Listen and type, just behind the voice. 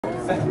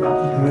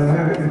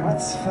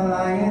Birds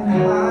flying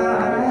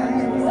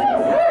high,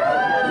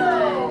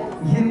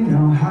 you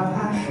know how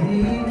I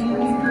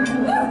feel.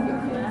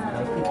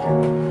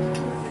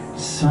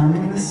 Sun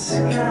in the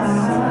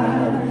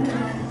sky,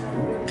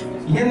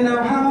 you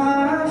know how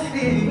I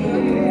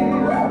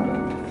feel.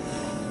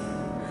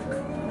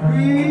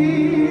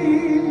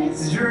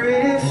 Breeze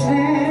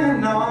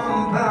drifting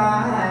on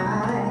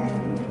by,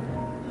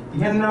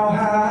 you know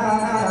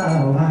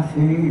how I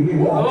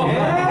feel.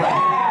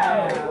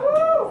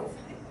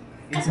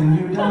 It's a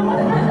new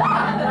dawn,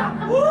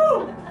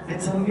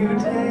 it's a new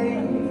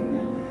day,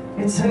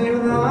 it's a new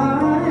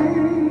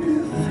life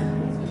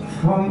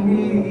for me.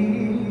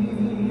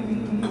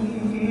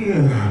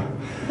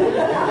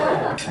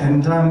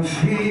 And I'm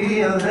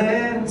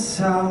feeling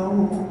so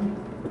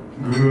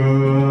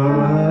good.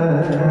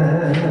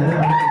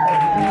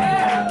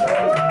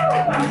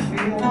 I'm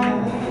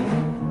feeling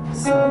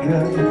so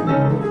good.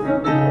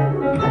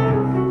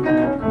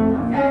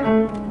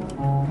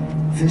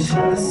 Fish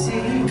in the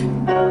sea,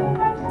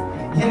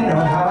 you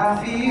know how I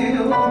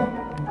feel.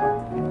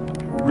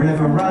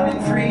 River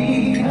running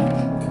free,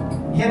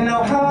 you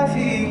know how I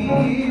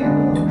feel.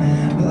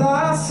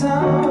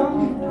 Blossom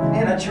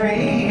in a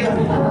tree,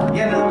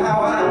 you know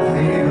how I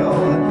feel.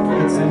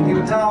 It's a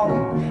new dawn,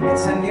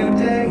 it's a new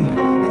day,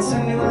 it's a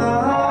new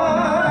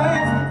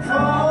life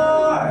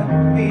for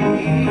me.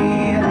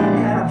 And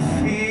I'm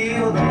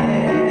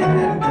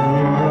feeling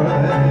good.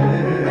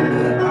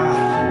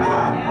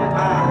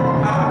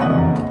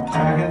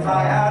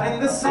 Dragonfly out in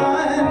the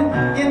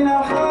sun, you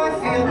know how I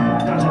feel.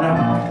 Don't you know?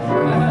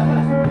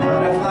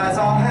 Butterflies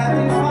all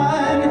having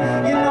fun,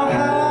 you know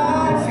how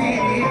I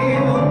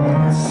feel.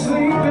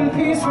 Sleep in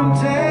peace from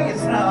day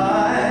is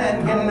none,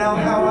 you know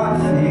how I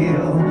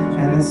feel.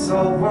 And this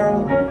old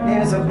world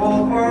is a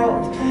bold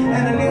world,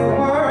 and a new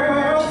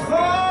world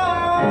for